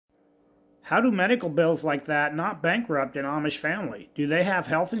how do medical bills like that not bankrupt an Amish family? Do they have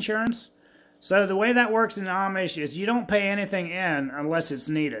health insurance? So the way that works in Amish is you don't pay anything in unless it's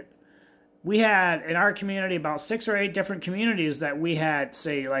needed. We had, in our community, about 6 or 8 different communities that we had,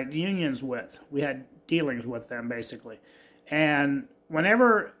 say, like unions with. We had dealings with them, basically. And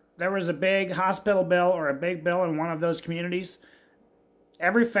whenever there was a big hospital bill or a big bill in one of those communities,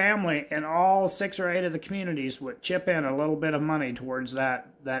 every family in all 6 or 8 of the communities would chip in a little bit of money towards that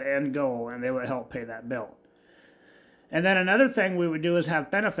end goal, and they would help pay that bill. And then another thing we would do is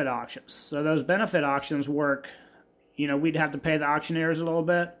have benefit auctions. So those benefit auctions work, we'd have to pay the auctioneers a little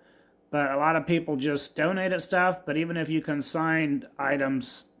bit, but a lot of people just donated stuff. But even if you consigned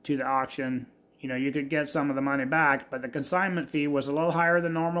items to the auction, you could get some of the money back. But the consignment fee was a little higher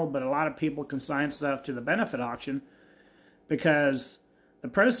than normal, but a lot of people consigned stuff to the benefit auction because the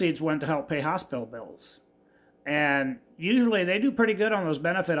proceeds went to help pay hospital bills. And usually they do pretty good on those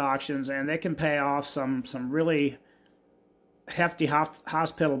benefit auctions, and they can pay off some really hefty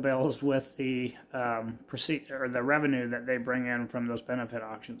hospital bills with the the revenue that they bring in from those benefit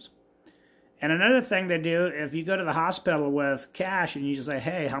auctions. And another thing they do, if you go to the hospital with cash and you say,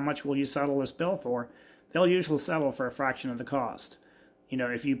 hey, how much will you settle this bill for? They'll usually settle for a fraction of the cost,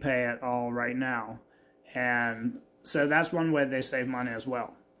 if you pay it all right now. And so that's one way they save money as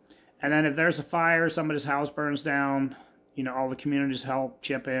well. And then if there's a fire, somebody's house burns down, all the communities help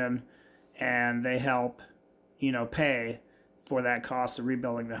chip in, and they help, pay for that cost of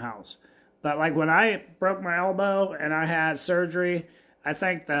rebuilding the house. But like when I broke my elbow and I had surgery, I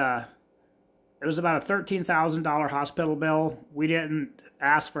think it was about a $13,000 hospital bill. We didn't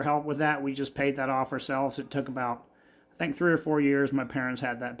ask for help with that. We just paid that off ourselves. It took about, I think, 3 or 4 years my parents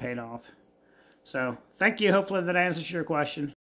had that paid off. So thank you. Hopefully that answers your question.